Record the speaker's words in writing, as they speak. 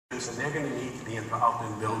teachers, and they're going to need to be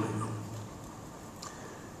involved in building them.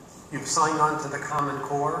 You've signed on to the Common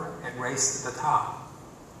Core and Race to the Top.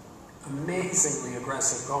 Amazingly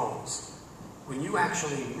aggressive goals. When you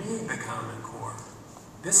actually read the Common Core,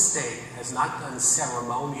 this state has not done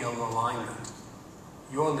ceremonial alignment.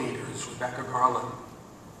 Your leaders, Rebecca Garland,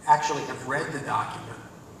 actually have read the document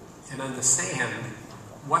and understand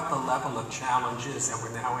what the level of challenge is that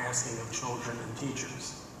we're now asking of children and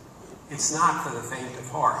teachers. It's not for the faint of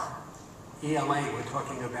heart. ELA, we're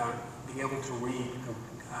talking about being able to read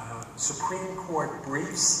Supreme Court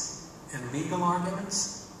briefs and legal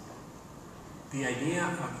arguments. The idea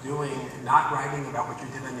of not writing about what you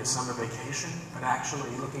did on your summer vacation, but actually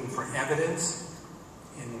looking for evidence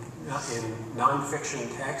in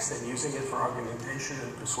nonfiction text and using it for argumentation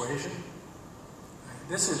and persuasion.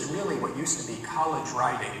 This is really what used to be college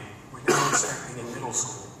writing, we're now expecting in middle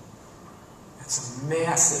school. It's a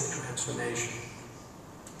massive transformation.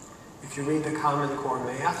 If you read the Common Core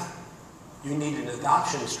Math, you need an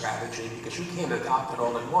adoption strategy because you can't adopt it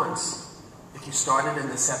all at once. If you started in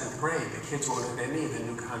the 7th grade, the kids won't have any of the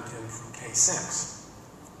new content from K6.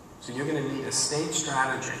 So you're going to need a state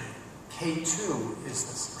strategy. K2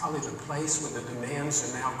 is probably the place where the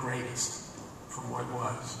demands are now greatest from what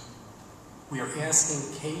was. We are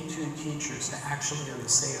asking K2 teachers to actually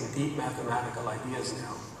understand deep mathematical ideas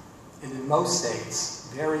now. And in most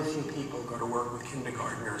states, very few people go to work with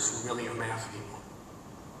kindergartners who really are math people.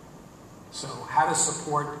 So how to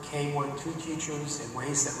support K1-2 teachers in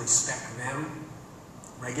ways that respect them,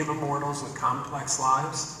 regular mortals with complex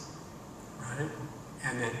lives, right?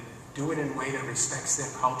 And that do it in a way that respects their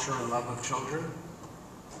culture and love of children.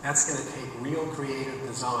 That's going to take real creative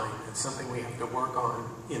design. It's something we have to work on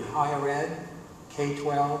in higher ed,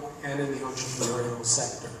 K-12, and in the entrepreneurial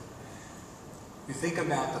sector. You think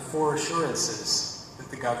about the 4 assurances that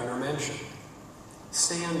the governor mentioned.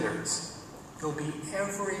 Standards. There'll be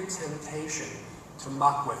every temptation to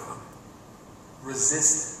muck with them.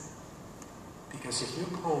 Resist it. Because if you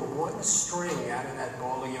pull one string out of that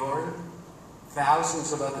ball of yarn,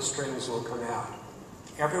 thousands of other strings will come out.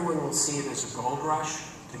 Everyone will see it as a gold rush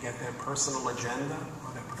to get their personal agenda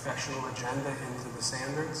or their professional agenda into the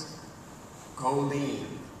standards. Go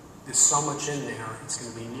lean. There's so much in there, it's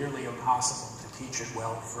going to be nearly impossible to teach it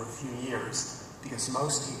well for a few years because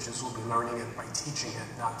most teachers will be learning it by teaching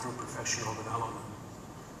it, not through professional development.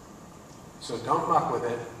 So don't muck with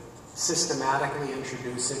it. Systematically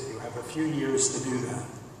introduce it. You have a few years to do that.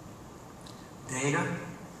 Data.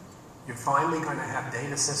 You're finally going to have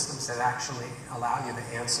data systems that actually allow you to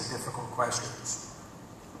answer difficult questions.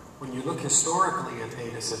 When you look historically at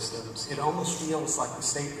data systems, it almost feels like the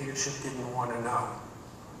state leadership didn't want to know.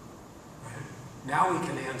 Right? Now we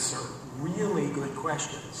can answer really good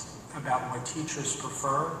questions about what teachers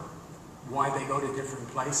prefer, why they go to different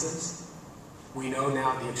places. We know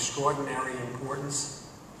now the extraordinary importance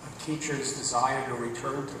of teachers' desire to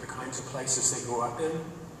return to the kinds of places they grew up in,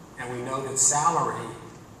 and we know that salary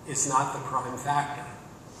is not the prime factor.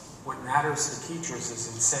 What matters to teachers is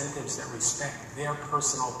incentives that respect their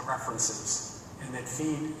personal preferences and that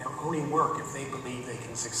only work if they believe they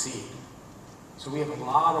can succeed. So we have a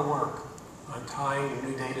lot of work on tying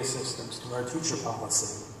new data systems to our teacher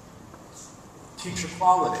policy. Teacher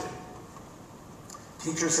quality.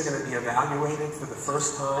 Teachers are going to be evaluated for the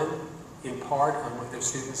first time, in part, on what their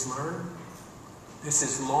students learn. This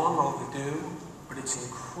is long overdue, but it's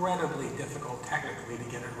incredibly difficult technically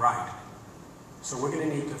to get it right. So we're going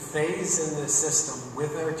to need to phase in this system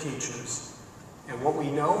with our teachers. And what we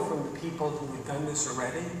know from the people who have done this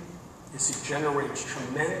already is it generates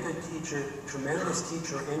tremendous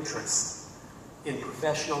teacher interest in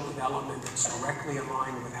professional development that's directly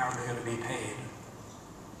aligned with how they're going to be paid.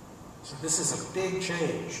 So this is a big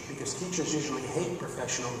change because teachers usually hate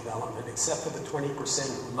professional development except for the 20%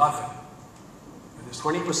 who love it. And there's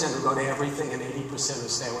 20% who go to everything and 80% who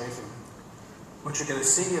stay away from it. What you're going to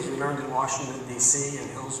see, as we learned in Washington, D.C. and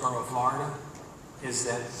Hillsborough, Florida, is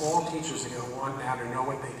that all teachers are going to want now to know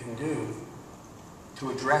what they can do to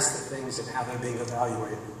address the things and how they're being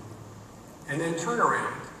evaluated. And then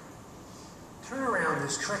turnaround. Turnaround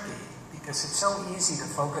is tricky because it's so easy to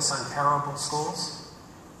focus on terrible schools.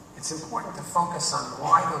 It's important to focus on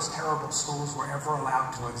why those terrible schools were ever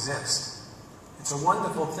allowed to exist. It's a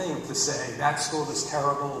wonderful thing to say, that school is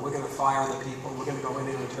terrible, we're going to fire the people, we're going to go in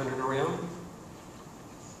there and turn it around.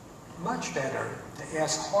 Much better to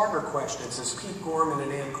ask harder questions, as Pete Gorman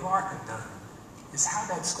and Ann Clark have done, is how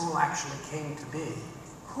that school actually came to be.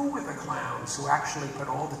 Who were the clowns who actually put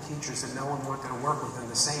all the teachers that no one wanted to work with in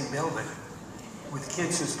the same building, with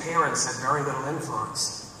kids whose parents had very little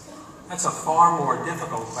influence? That's a far more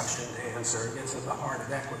difficult question to answer. It gets at the heart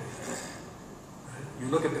of equity. You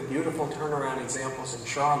look at the beautiful turnaround examples in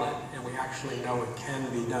Charlotte, and we actually know it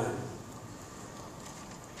can be done.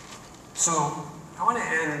 So I want to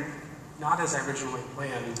end, not as I originally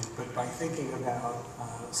planned, but by thinking about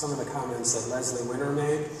some of the comments that Leslie Winter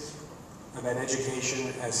made about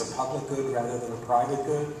education as a public good rather than a private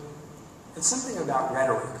good, and something about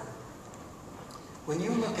rhetoric. When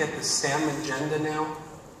you look at the STEM agenda now,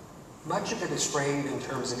 much of it is framed in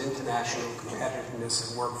terms of international competitiveness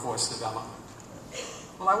and workforce development.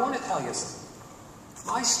 Well, I want to tell you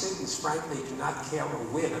something. My students, frankly, do not care a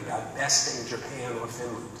whit about besting Japan or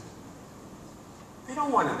Finland. They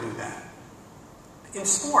don't want to do that. In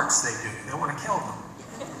sports, they do. They want to kill them.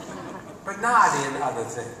 But not in other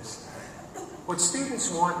things. What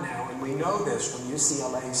students want now, and we know this from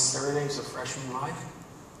UCLA's surveys of freshman life,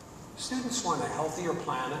 students want a healthier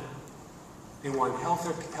planet, they want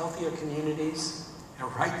healthier communities,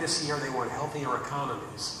 and right this year they want healthier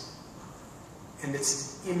economies. And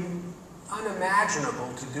it's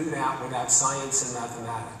unimaginable to do that without science and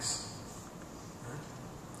mathematics.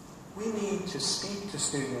 We need to speak to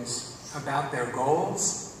students about their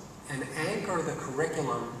goals and anchor the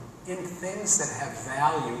curriculum in things that have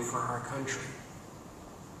value for our country.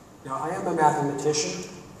 Now, I am a mathematician.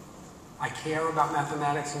 I care about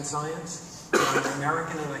mathematics and science. I'm an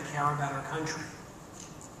American and I care about our country.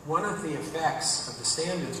 One of the effects of the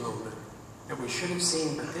standards movement that we should have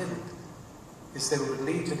seen but didn't is that it would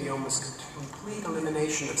lead to the almost complete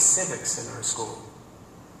elimination of civics in our school.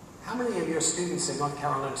 How many of your students in North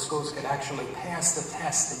Carolina schools could actually pass the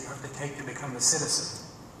test that you have to take to become a citizen?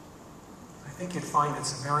 I think you'd find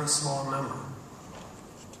it's a very small number.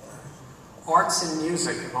 Arts and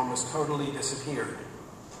music have almost totally disappeared.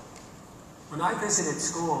 When I visited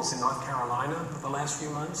schools in North Carolina for the last few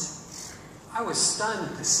months, I was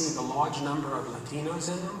stunned to see the large number of Latinos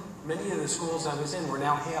in them. Many of the schools I was in were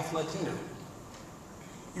now half Latino.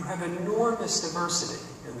 You have enormous diversity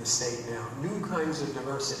in the state now, new kinds of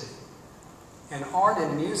diversity. And art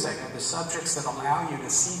and music are the subjects that allow you to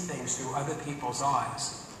see things through other people's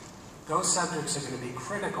eyes. Those subjects are going to be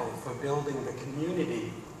critical for building the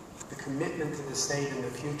community, the commitment to the state in the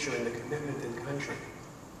future, and the commitment in country.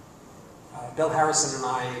 Bill Harrison and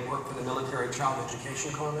I worked for the Military Child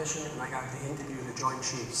Education Coalition, and I got to interview the Joint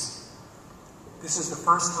Chiefs. This is the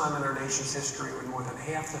first time in our nation's history when more than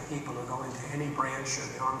half the people who go into any branch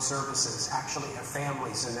of the armed services actually have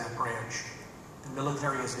families in that branch. The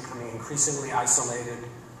military is becoming increasingly isolated,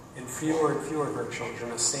 and fewer of our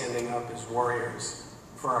children are standing up as warriors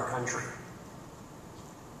for our country.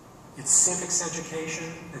 It's civics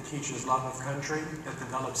education that teaches love of country, that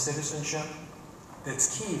develops citizenship,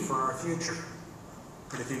 that's key for our future.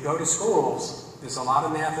 But if you go to schools, there's a lot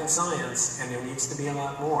of math and science, and there needs to be a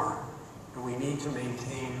lot more. But we need to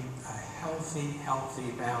maintain a healthy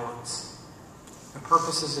balance. The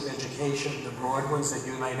purposes of education, the broad ones that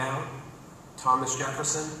you laid out, Thomas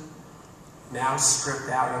Jefferson, now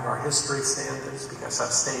stripped out of our history standards because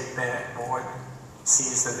our state board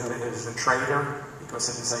sees him as a traitor because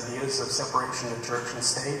of his ideas of separation of church and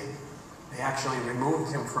state. They actually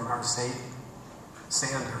removed him from our state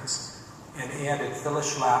standards and added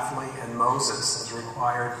Phyllis Schlafly and Moses as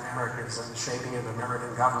required characters in the shaping of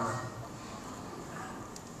American government.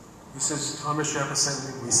 This is Thomas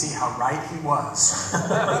Jefferson. We see how right he was.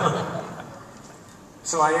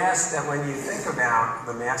 So I ask that when you think about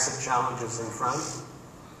the massive challenges in front,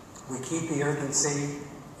 we keep the urgency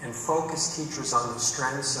and focus teachers on the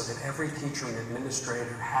strengths so that every teacher and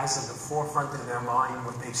administrator has at the forefront of their mind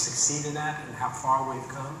what they've succeeded at and how far we've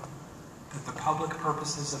come, that the public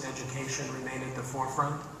purposes of education remain at the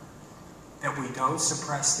forefront, that we don't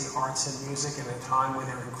suppress the arts and music in a time when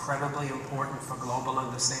they're incredibly important for global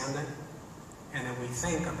understanding, and that we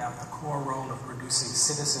think about the core role of producing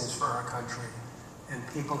citizens for our country and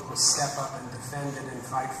people who step up and defend it and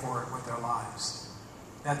fight for it with their lives.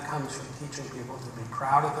 That comes from teaching people to be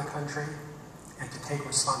proud of the country and to take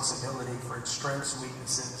responsibility for its strengths,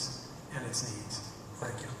 weaknesses, and its needs.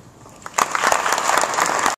 Thank you.